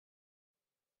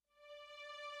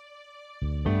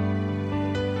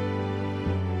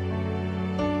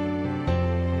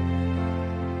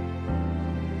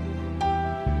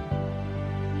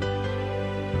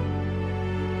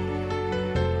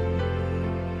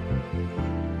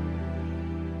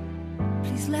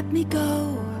let me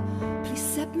go, please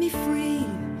set me free.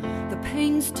 The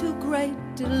pain's too great,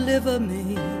 deliver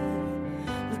me.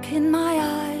 Look in my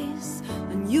eyes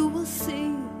and you will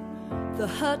see the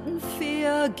hurt and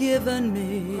fear given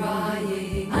me.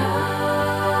 Crying out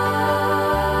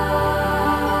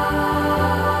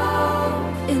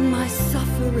in my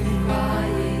suffering.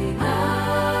 Crying out.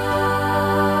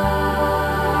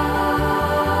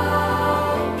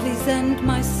 Please end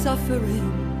my suffering.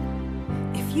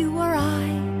 If you were I,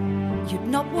 you'd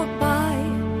not walk by,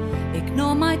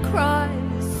 ignore my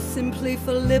cries simply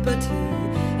for liberty.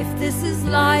 If this is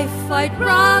life, I'd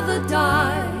rather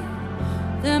die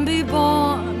than be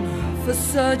born for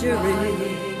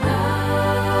surgery.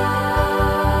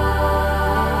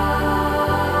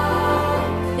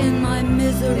 In my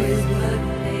misery,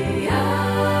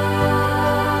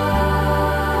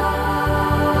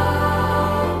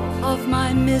 of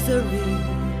my misery,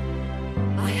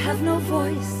 I have no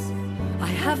voice, I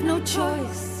have no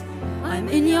choice. I'm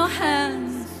in your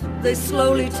hands, they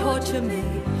slowly torture me.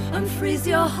 Unfreeze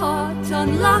your heart,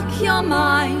 unlock your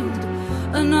mind.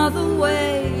 Another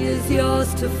way is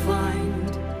yours to find.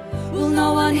 Will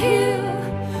no one hear?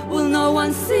 Will no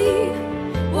one see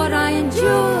what I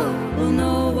endure? Will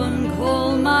no one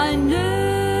call my name?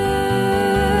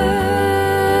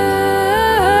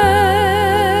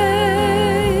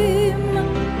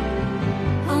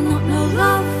 I'll not know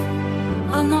love,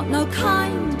 I'll not know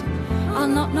kind,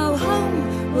 I'll not know home.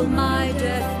 Will my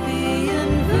death be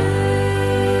in vain?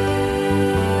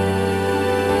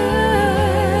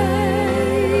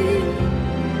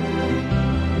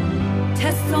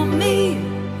 Tests on me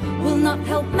will not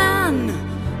help man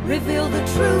reveal the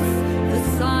truth, the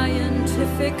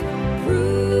scientific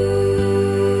proof.